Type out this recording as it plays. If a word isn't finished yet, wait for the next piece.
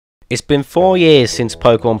It's been 4 years since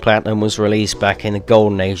Pokemon Platinum was released back in the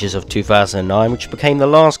golden ages of 2009, which became the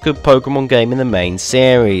last good Pokemon game in the main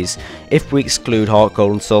series, if we exclude Heart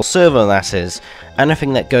Gold and Soul Silver, that is.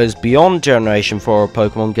 Anything that goes beyond Generation 4 of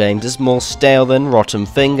Pokemon games is more stale than rotten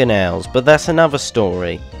fingernails, but that's another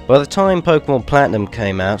story. By the time Pokemon Platinum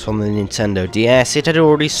came out on the Nintendo DS, it had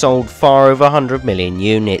already sold far over 100 million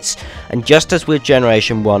units, and just as with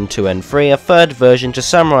Generation 1, 2 and 3, a third version to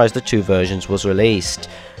summarise the two versions was released.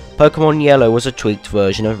 Pokemon Yellow was a tweaked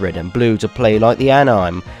version of Red and Blue to play like the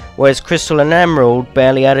anime, whereas Crystal and Emerald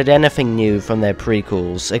barely added anything new from their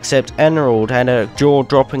prequels, except Emerald had a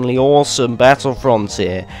jaw-droppingly awesome battle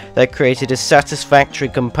frontier that created a satisfactory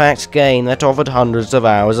compact game that offered hundreds of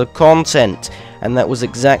hours of content, and that was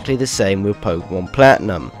exactly the same with Pokemon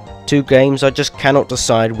Platinum. Two games I just cannot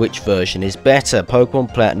decide which version is better,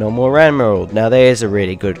 Pokemon Platinum or Emerald. Now there's a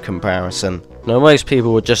really good comparison. Now most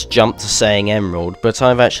people would just jump to saying Emerald, but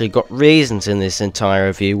I've actually got reasons in this entire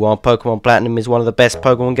review why Pokemon Platinum is one of the best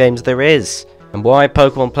Pokemon games there is, and why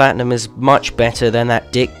Pokemon Platinum is much better than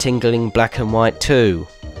that dick-tingling Black and White 2.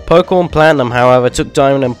 Pokemon Platinum, however, took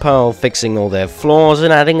Diamond and Pearl, fixing all their flaws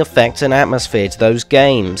and adding effect and atmosphere to those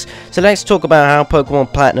games. So let's talk about how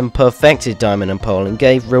Pokemon Platinum perfected Diamond and Pearl and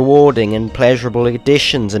gave rewarding and pleasurable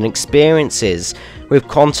additions and experiences, with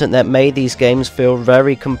content that made these games feel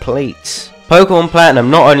very complete. Pokemon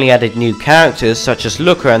Platinum not only added new characters such as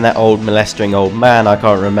Looker and that old molesting old man I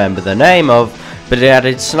can't remember the name of, but it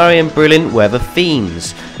added snowy and brilliant weather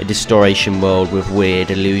themes, a distortion world with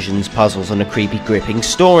weird illusions, puzzles and a creepy gripping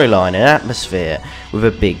storyline and atmosphere, with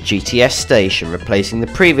a big GTS station replacing the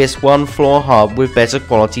previous one-floor hub with better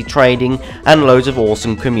quality trading and loads of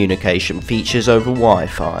awesome communication features over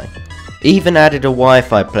Wi-Fi. Even added a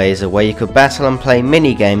Wi-Fi placer where you could battle and play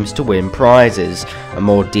mini-games to win prizes, a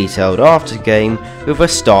more detailed after-game with a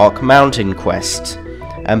Stark Mountain quest.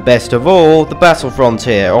 And best of all, the Battle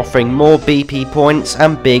Frontier, offering more BP points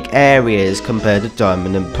and big areas compared to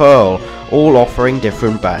Diamond and Pearl, all offering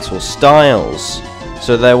different battle styles.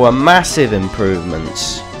 So there were massive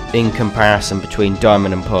improvements in comparison between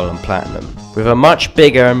Diamond and Pearl and Platinum, with a much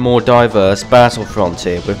bigger and more diverse Battle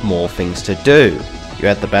Frontier with more things to do. You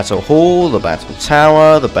had the Battle Hall, the Battle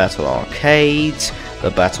Tower, the Battle Arcades, the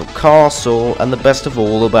Battle Castle, and the best of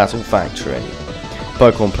all, the Battle Factory.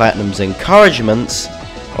 Pokemon Platinum's encouragements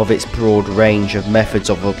of its broad range of methods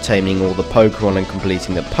of obtaining all the Pokemon and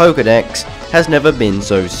completing the Pokédex has never been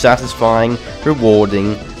so satisfying,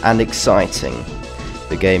 rewarding, and exciting.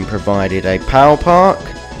 The game provided a Power Park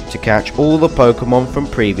to catch all the Pokemon from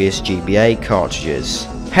previous GBA cartridges.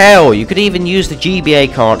 Hell, you could even use the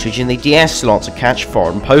GBA cartridge in the DS slot to catch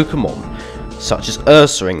foreign Pokemon, such as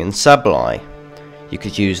Ursaring and Sableye. You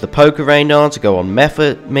could use the Poké Radar to go on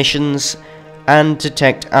missions and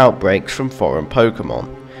detect outbreaks from foreign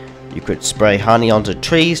Pokemon. You could spray honey onto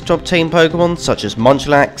trees to obtain Pokemon such as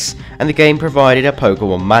Munchlax, and the game provided a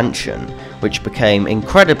Pokemon Mansion, which became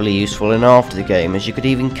incredibly useful in after the game, as you could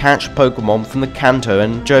even catch Pokemon from the Kanto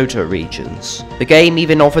and Johto regions. The game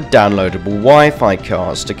even offered downloadable Wi-Fi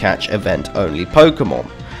cards to catch event-only Pokemon.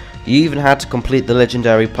 You even had to complete the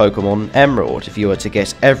legendary Pokemon Emerald if you were to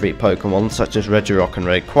get every Pokemon such as Regirock and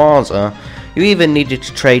Rayquaza. You even needed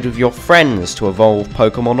to trade with your friends to evolve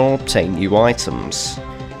Pokemon or obtain new items.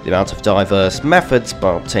 The amount of diverse methods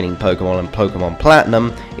by obtaining Pokemon in Pokemon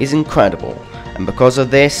Platinum is incredible, and because of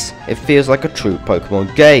this, it feels like a true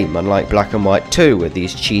Pokemon game, unlike Black and White 2 with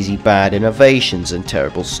these cheesy bad innovations and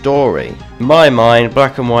terrible story. In my mind,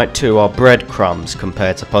 Black and White 2 are breadcrumbs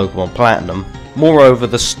compared to Pokemon Platinum. Moreover,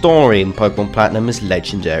 the story in Pokemon Platinum is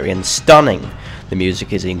legendary and stunning. The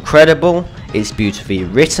music is incredible, it's beautifully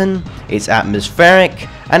written, it's atmospheric,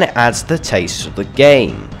 and it adds the taste of the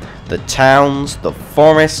game. The towns, the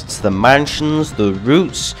forests, the mansions, the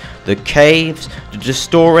routes, the caves, the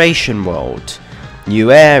Distortion World,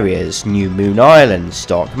 new areas, New Moon Island,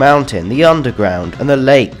 Stark Mountain, the underground, and the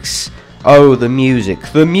lakes. Oh, the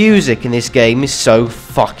music in this game is so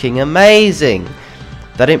fucking amazing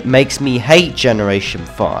that it makes me hate Generation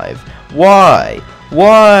 5. Why?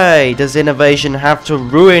 Why does innovation have to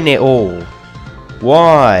ruin it all?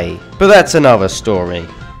 Why? But that's another story.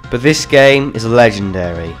 But this game is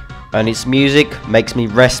legendary, and its music makes me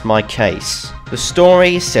rest my case. The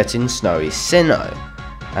story is set in snowy Sinnoh,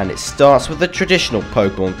 and it starts with the traditional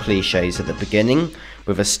Pokemon cliches at the beginning,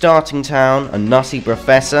 with a starting town, a nutty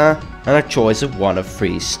professor, and a choice of one of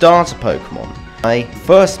 3 starter Pokemon. I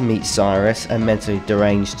first meet Cyrus, a mentally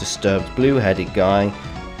deranged, disturbed blue-headed guy,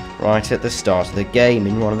 right at the start of the game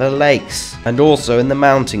in one of the lakes, and also in the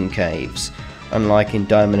mountain caves, unlike in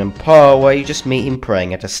Diamond and Pearl where you just meet him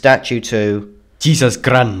praying at a statue to Jesus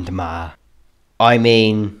Grandma. I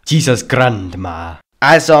mean, Jesus Grandma.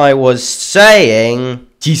 As I was saying,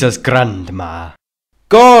 Jesus Grandma.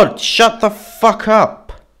 God, shut the fuck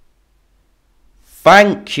up.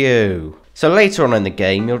 Thank you. So later on in the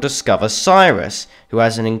game, you'll discover Cyrus, who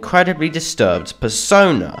has an incredibly disturbed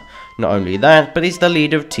persona. Not only that, but he's the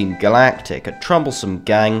leader of Team Galactic, a troublesome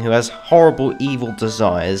gang who has horrible evil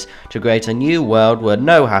desires to create a new world where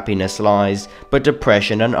no happiness lies, but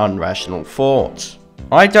depression and unrational thoughts.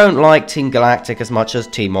 I don't like Team Galactic as much as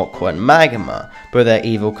Team Aqua and Magma, but their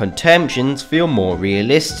evil contentions feel more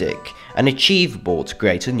realistic and achievable to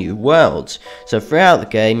create a new world. So throughout the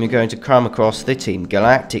game, you're going to come across the Team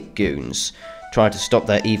Galactic goons, try to stop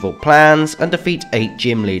their evil plans and defeat 8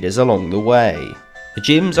 gym leaders along the way. The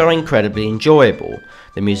gyms are incredibly enjoyable.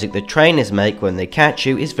 The music the trainers make when they catch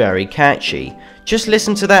you is very catchy. Just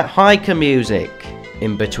listen to that hiker music.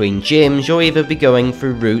 In between gyms, you'll either be going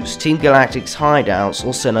through routes, Team Galactic's hideouts,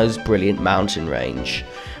 or Sinnoh's brilliant mountain range.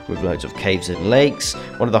 With loads of caves and lakes,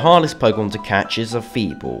 one of the hardest Pokemon to catch is a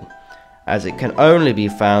Feeble, as it can only be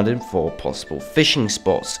found in 4 possible fishing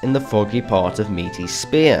spots in the foggy part of Meaty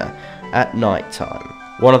Spear at night time.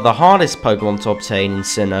 One of the hardest Pokemon to obtain in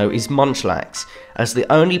Sinnoh is Munchlax, as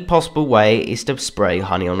the only possible way is to spray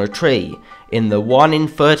honey on a tree. In the 1 in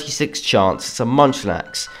 36 chance it's a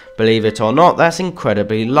Munchlax. Believe it or not, that's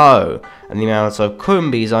incredibly low, and the amount of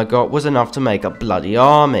Kumbis I got was enough to make a bloody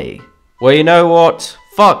army. Well, you know what?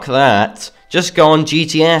 Fuck that. Just go on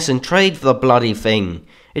GTS and trade for the bloody thing.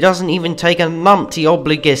 It doesn't even take a numpty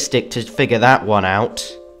obligistic to figure that one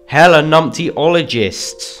out. Hell, a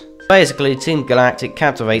numptyologist. Basically, Team Galactic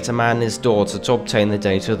captivates a man and his daughter to obtain the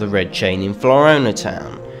data of the Red Chain in Florona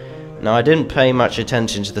Town. Now, I didn't pay much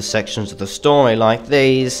attention to the sections of the story like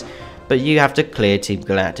these, but you have to clear Team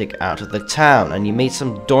Galactic out of the town, and you meet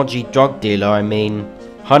some dodgy drug dealer,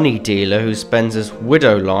 honey dealer, who spends his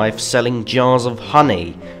widow life selling jars of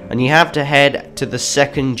honey, and you have to head to the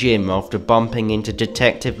second gym after bumping into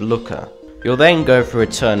Detective Looker. You'll then go through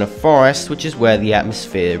Eterna Forest, which is where the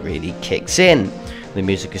atmosphere really kicks in. The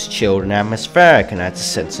music is chilled and atmospheric and adds a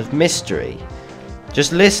sense of mystery.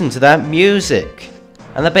 Just listen to that music!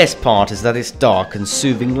 And the best part is that it's dark and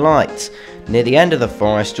soothing light. Near the end of the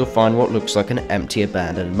forest you'll find what looks like an empty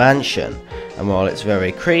abandoned mansion, and while it's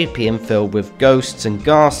very creepy and filled with ghosts and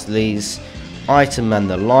ghastlies, item and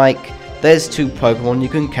the like, there's 2 Pokemon you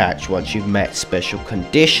can catch once you've met special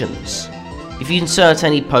conditions. If you insert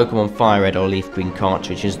any Pokemon Fire Red or Leaf Green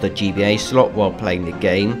cartridge into the GBA slot while playing the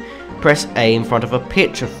game, press A in front of a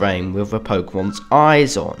picture frame with a Pokemon's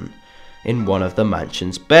eyes on, in one of the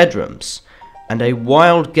mansion's bedrooms, and a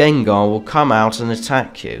wild Gengar will come out and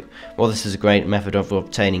attack you. While this is a great method of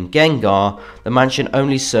obtaining Gengar, the mansion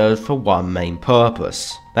only serves for one main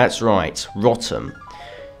purpose. That's right, Rotom.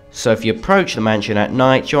 So if you approach the mansion at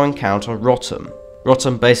night, you'll encounter Rotom.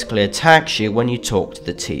 Rotom basically attacks you when you talk to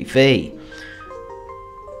the TV.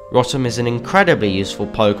 Rotom is an incredibly useful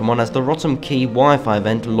Pokemon as the Rotom Key Wi-Fi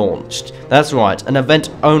event launched. That's right, an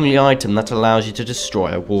event-only item that allows you to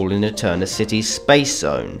destroy a wall in Eterna City's space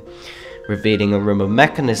zone, revealing a room of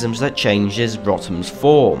mechanisms that changes Rotom's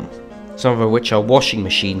form, some of which are washing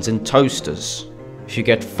machines and toasters. If you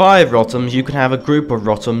get 5 Rotoms, you can have a group of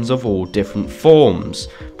Rotoms of all different forms,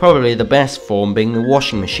 probably the best form being the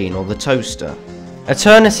washing machine or the toaster.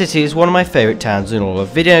 Eterna City is one of my favourite towns in all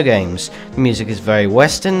of video games. The music is very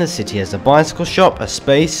western, the city has a bicycle shop, a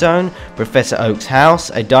space zone, Professor Oak's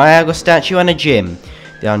house, a Dialga statue and a gym.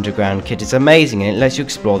 The underground kit is amazing and it lets you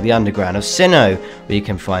explore the underground of Sinnoh, where you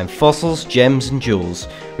can find fossils, gems and jewels,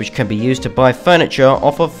 which can be used to buy furniture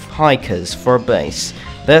off of hikers for a base.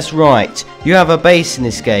 That's right, you have a base in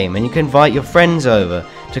this game and you can invite your friends over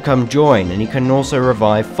to come join, and you can also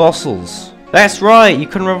revive fossils. That's right, you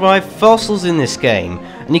can revive fossils in this game,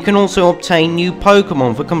 and you can also obtain new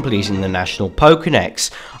Pokemon for completing the National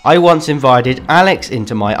Pokédex. I once invited Alex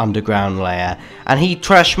into my underground lair, and he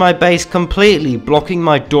trashed my base completely, blocking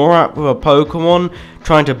my door up with a Pokemon,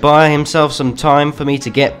 trying to buy himself some time for me to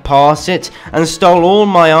get past it, and stole all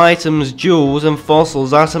my items, jewels and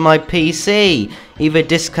fossils out of my PC, either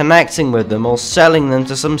disconnecting with them or selling them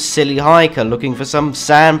to some silly hiker looking for some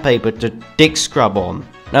sandpaper to dick scrub on.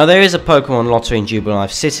 Now there is a Pokemon lottery in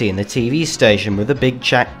Jubilife City in the TV station, with the big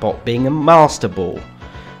jackpot being a Master Ball.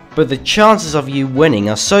 But the chances of you winning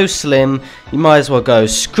are so slim, you might as well go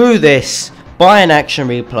screw this, buy an action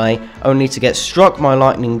replay, only to get struck by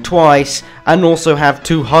lightning twice, and also have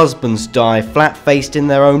 2 husbands die flat-faced in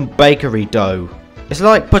their own bakery dough. It's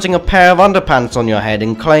like putting a pair of underpants on your head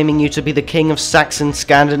and claiming you to be the king of Saxon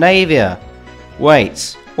Scandinavia.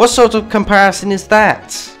 Wait, what sort of comparison is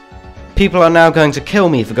that? People are now going to kill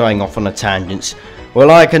me for going off on a tangent. Well,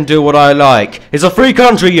 I can do what I like. It's a free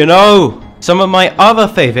country, you know! Some of my other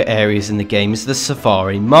favourite areas in the game is the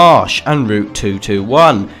Safari Marsh and Route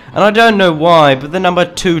 221, and I don't know why, but the number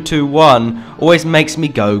 221 always makes me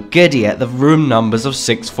go giddy at the room numbers of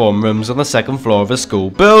 6 form rooms on the 2nd floor of a school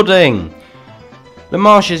building. The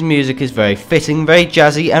Marsh's music is very fitting, very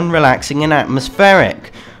jazzy and relaxing and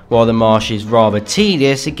atmospheric. While the Marsh is rather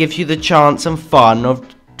tedious, it gives you the chance and fun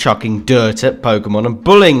of chucking dirt at Pokemon and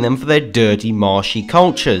bullying them for their dirty marshy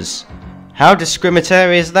cultures. How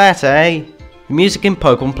discriminatory is that, eh? The music in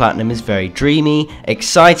Pokemon Platinum is very dreamy,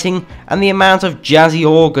 exciting, and the amount of jazzy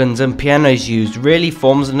organs and pianos used really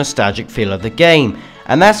forms a nostalgic feel of the game,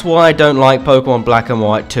 and that's why I don't like Pokemon Black and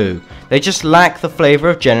White 2. They just lack the flavour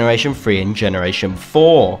of Generation 3 and Generation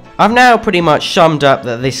 4. I've now pretty much summed up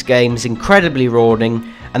that this game is incredibly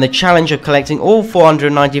rewarding, and the challenge of collecting all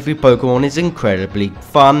 493 Pokemon is incredibly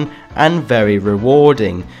fun and very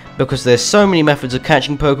rewarding, because there's so many methods of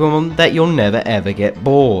catching Pokemon that you'll never ever get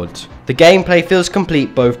bored. The gameplay feels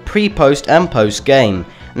complete both pre-post and post-game,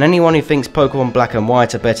 and anyone who thinks Pokemon Black and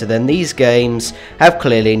White are better than these games have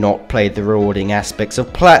clearly not played the rewarding aspects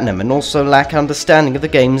of Platinum and also lack understanding of the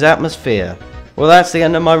game's atmosphere. Well, that's the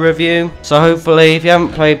end of my review, so hopefully if you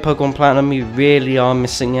haven't played Pokemon Platinum you really are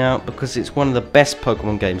missing out, because it's one of the best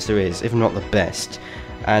Pokemon games there is, if not the best,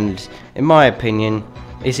 and in my opinion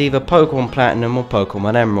it's either Pokemon Platinum or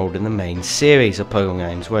Pokemon Emerald in the main series of Pokemon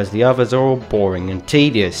games, whereas the others are all boring and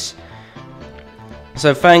tedious.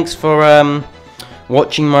 So thanks for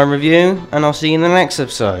watching my review, and I'll see you in the next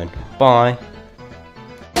episode. Bye.